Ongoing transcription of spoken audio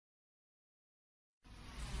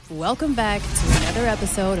Welcome back to another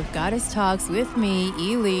episode of Goddess Talks with me,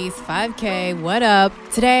 Elise, 5K. What up?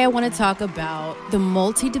 Today I want to talk about the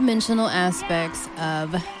multidimensional aspects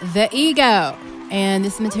of the ego. And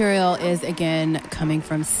this material is again coming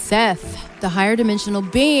from Seth, the higher dimensional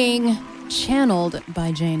being channeled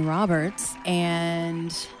by Jane Roberts,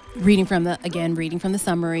 and reading from the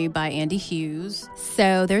summary by Andy Hughes.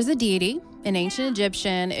 So there's a deity in ancient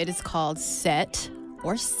Egyptian. It is called Set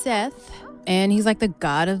or Seth. And he's like the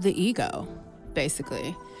god of the ego,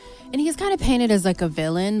 basically. And he's kind of painted as like a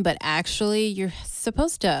villain, but actually you're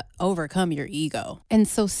supposed to overcome your ego. And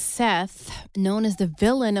so Seth, known as the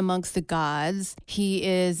villain amongst the gods, he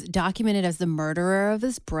is documented as the murderer of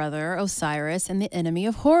his brother Osiris and the enemy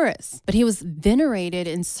of Horus. But he was venerated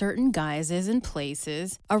in certain guises and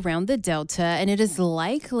places around the Delta, and it is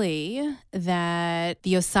likely that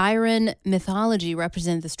the Osirian mythology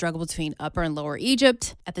represented the struggle between Upper and Lower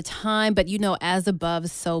Egypt at the time, but as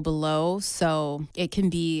above, so below. So it can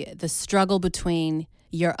be the struggle between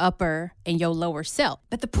your upper and your lower self.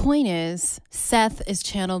 But the point is, Seth is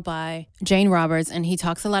channeled by Jane Roberts, and he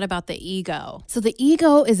talks a lot about the ego. So the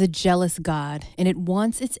ego is a jealous god, and it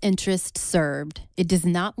wants its interests served. It does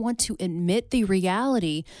not want to admit the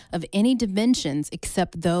reality of any dimensions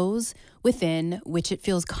except those within which it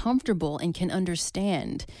feels comfortable and can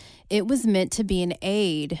understand. It was meant to be an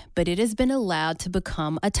aid, but it has been allowed to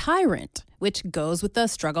become a tyrant, which goes with the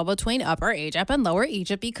struggle between Upper Egypt and Lower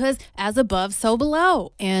Egypt, because as above, so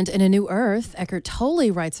below. And in A New Earth, Eckhart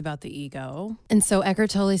Tolle writes about the ego. And so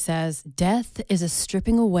Eckhart Tolle says, death is a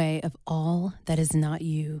stripping away of all that is not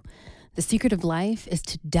you. The secret of life is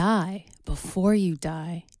to die before you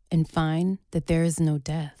die and find that there is no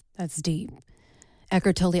death. That's deep.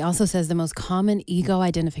 Eckhart Tolle also says the most common ego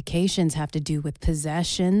identifications have to do with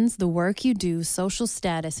possessions, the work you do, social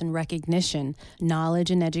status and recognition, knowledge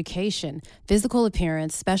and education, physical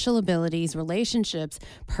appearance, special abilities, relationships,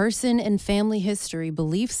 person and family history,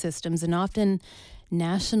 belief systems, and often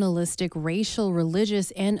nationalistic, racial,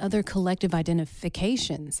 religious, and other collective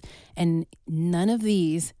identifications. And none of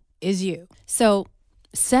these is you. So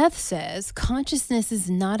Seth says consciousness is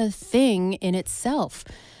not a thing in itself.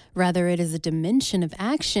 Rather, it is a dimension of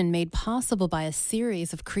action made possible by a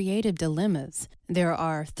series of creative dilemmas. There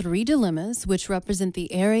are 3 dilemmas which represent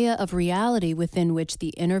the area of reality within which the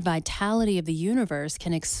inner vitality of the universe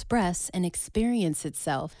can express and experience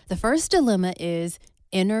itself. The first dilemma is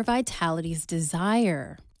inner vitality's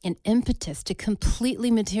desire, an impetus to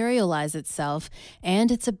completely materialize itself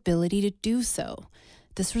and its ability to do so.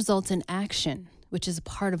 This results in action, which is a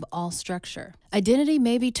part of all structure. Identity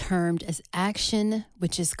may be termed as action,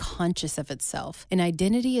 which is conscious of itself. And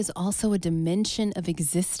identity is also a dimension of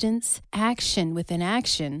existence, action within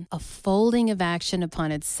action, a folding of action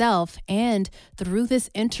upon itself, and through this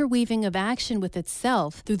interweaving of action with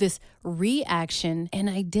itself, through this reaction, an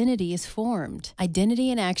identity is formed.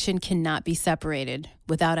 Identity and action cannot be separated.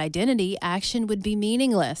 Without identity, action would be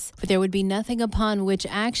meaningless, but there would be nothing upon which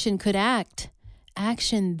action could act.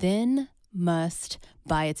 Action then must,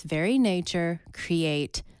 by its very nature,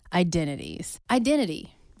 create identities.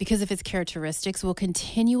 Identity, because of its characteristics, will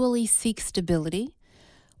continually seek stability,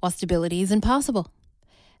 while stability is impossible.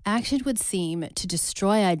 Action would seem to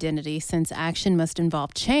destroy identity, since action must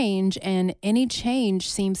involve change, and any change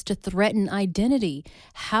seems to threaten identity.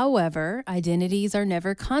 However, identities are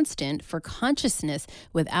never constant, for consciousness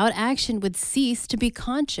without action would cease to be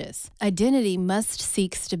conscious. Identity must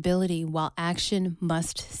seek stability, while action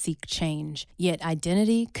must seek change. Yet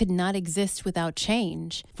identity could not exist without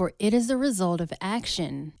change, for it is a result of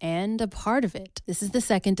action and a part of it. This is the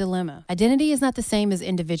second dilemma. Identity is not the same as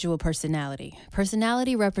individual personality.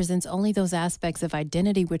 Personality represents only those aspects of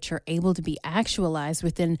identity which are able to be actualized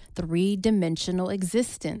within 3-dimensional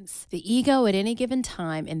existence. The ego at any given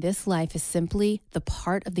time in this life is simply the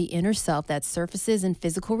part of the inner self that surfaces in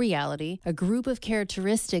physical reality, a group of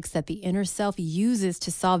characteristics that the inner self uses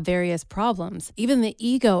to solve various problems. Even the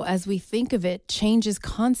ego, as we think of it, changes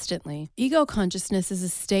constantly. Ego consciousness is a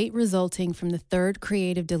state resulting from the third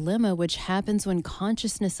creative dilemma, which happens when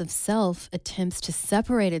consciousness of self attempts to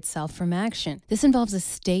separate itself from action. This involves a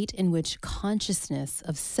state in which consciousness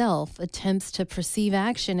of self attempts to perceive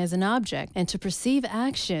action as an object and to perceive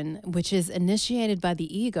action, which is initiated by the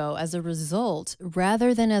ego, as a result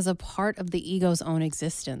rather than as a part of the ego's own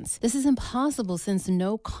existence. This is impossible since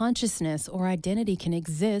no consciousness or identity can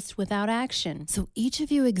exist without action. So each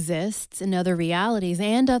of you exists in other realities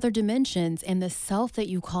and other dimensions, and the self that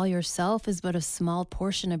you call yourself is but a small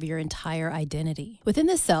portion of your entire identity. Within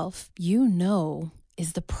the self, you know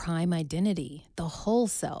is the prime identity, the whole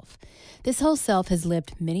self. This whole self has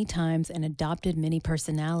lived many times and adopted many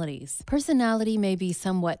personalities. Personality may be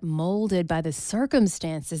somewhat molded by the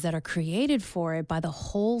circumstances that are created for it by the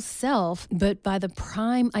whole self, but by the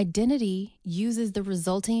prime identity uses the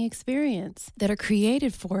resulting experience that are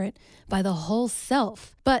created for it by the whole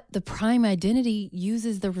self. But the prime identity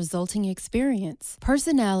uses the resulting experience.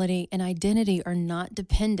 Personality and identity are not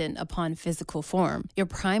dependent upon physical form. Your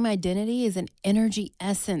prime identity is an energy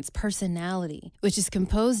essence personality, which is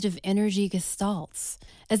composed of energy gestalts.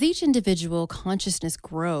 As each individual consciousness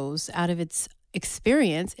grows out of its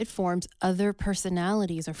experience, it forms other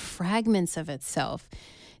personalities or fragments of itself.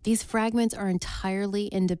 These fragments are entirely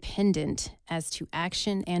independent as to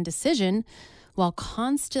action and decision, while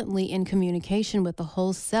constantly in communication with the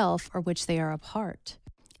whole self of which they are a part.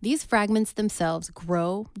 These fragments themselves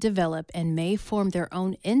grow, develop, and may form their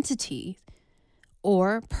own entity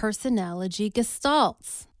or personality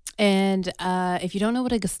gestalts. And if you don't know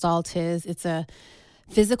what a gestalt is, it's a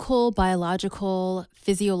physical, biological,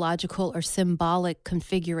 physiological, or symbolic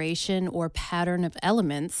configuration or pattern of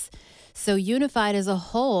elements, so unified as a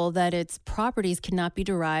whole that its properties cannot be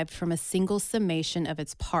derived from a single summation of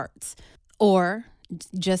its parts. Or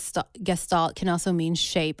just gestalt can also mean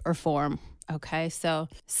shape or form. Okay, so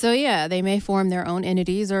yeah, they may form their own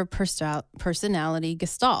entities or personality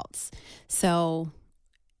gestalts. So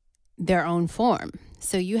their own form.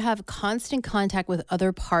 So you have constant contact with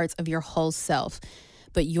other parts of your whole self.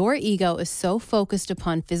 But your ego is so focused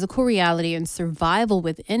upon physical reality and survival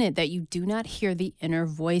within it that you do not hear the inner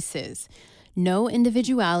voices. No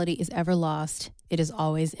individuality is ever lost. It is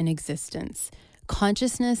always in existence.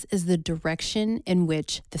 Consciousness is the direction in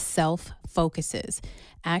which the self focuses.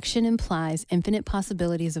 Action implies infinite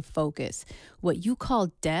possibilities of focus. What you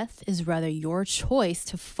call death is rather your choice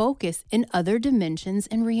to focus in other dimensions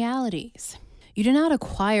and realities. You do not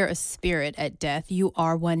acquire a spirit at death. You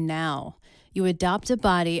are one now. You adopt a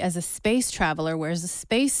body as a space traveler wears a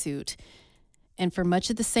spacesuit, and for much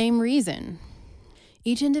of the same reason.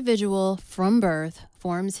 Each individual from birth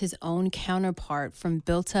forms his own counterpart from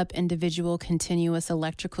built-up individual continuous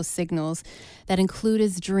electrical signals that include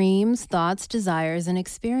his dreams, thoughts, desires, and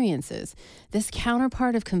experiences. This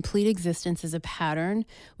counterpart of complete existence is a pattern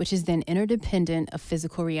which is then interdependent of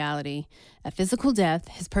physical reality. At physical death,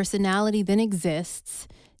 his personality then exists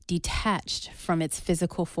detached from its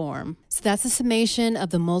physical form. So that's a summation of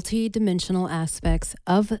the multi-dimensional aspects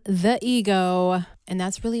of the ego. And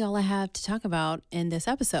that's really all I have to talk about in this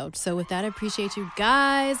episode. So with that, I appreciate you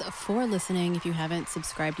guys for listening. If you haven't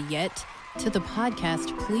subscribed yet to the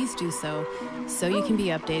podcast, please do so you can be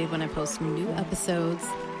updated when I post new episodes.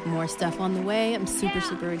 More stuff on the way. I'm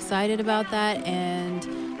super excited about that. And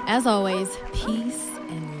as always, peace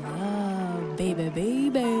and love,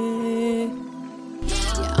 baby.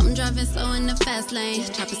 Yeah, I'm driving slow in the fast lane.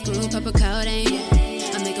 Chopper screw, pepper coating.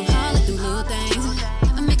 I make 'em